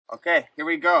Okay, here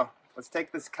we go. Let's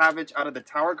take this cabbage out of the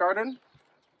tower garden.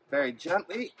 Very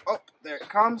gently. Oh, there it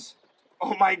comes.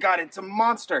 Oh my god, it's a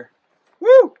monster.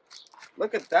 Woo!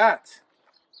 Look at that.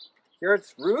 Here are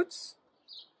its roots.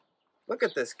 Look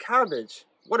at this cabbage.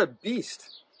 What a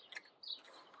beast.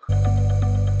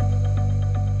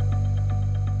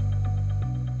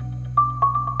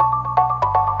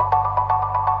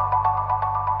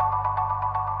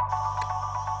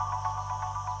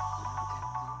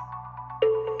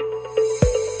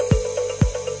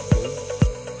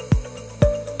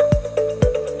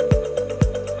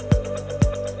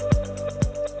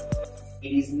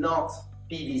 It is not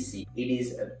PVC. It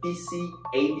is a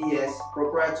PC-ABS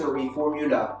proprietary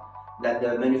formula that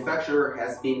the manufacturer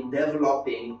has been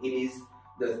developing. It is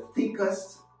the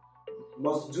thickest,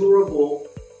 most durable,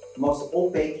 most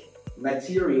opaque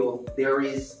material there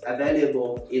is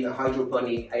available in the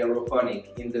hydroponic,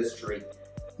 aeroponic industry.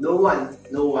 No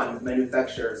one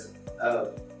manufactures a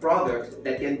product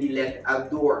that can be left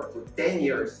outdoor for 10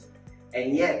 years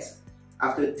and yet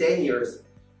after 10 years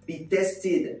be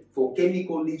tested for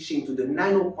chemical leaching to the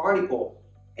nanoparticle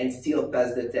and still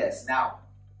pass the test. Now,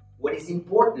 what is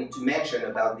important to mention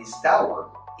about this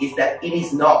tower is that it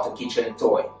is not a kitchen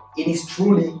toy. It is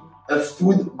truly a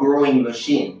food growing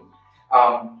machine.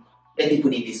 Let me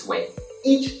put it this way.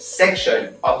 Each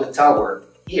section of the tower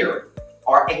here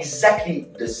are exactly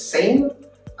the same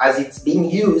as it's being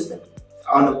used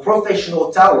on a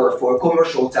professional tower for a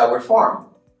commercial tower farm.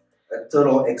 A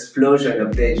total explosion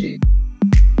of veggies.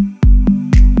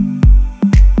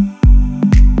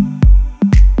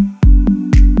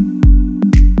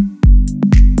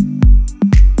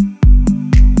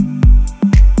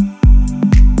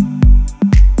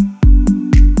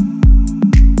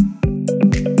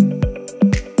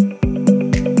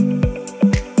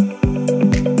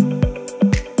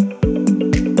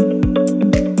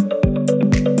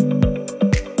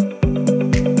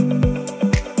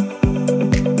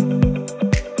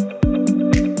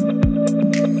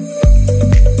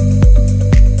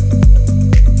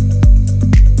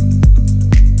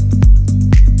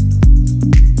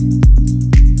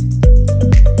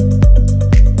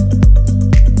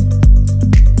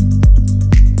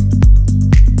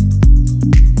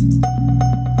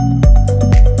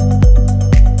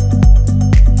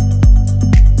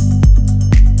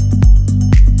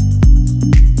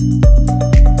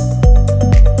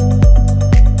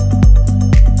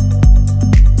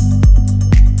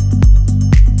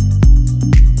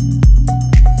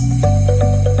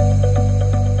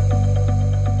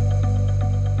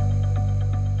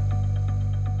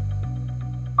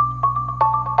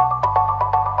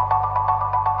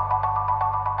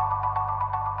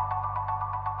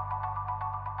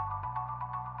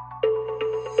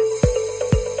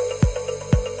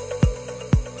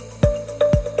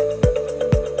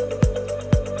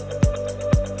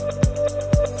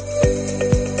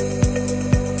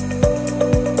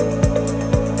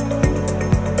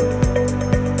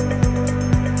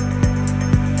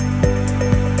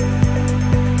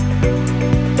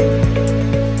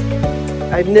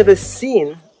 I've never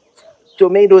seen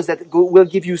tomatoes that will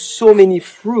give you so many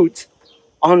fruit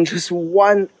on just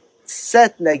one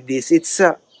set like this. It's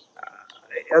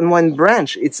on one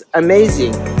branch. It's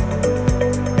amazing.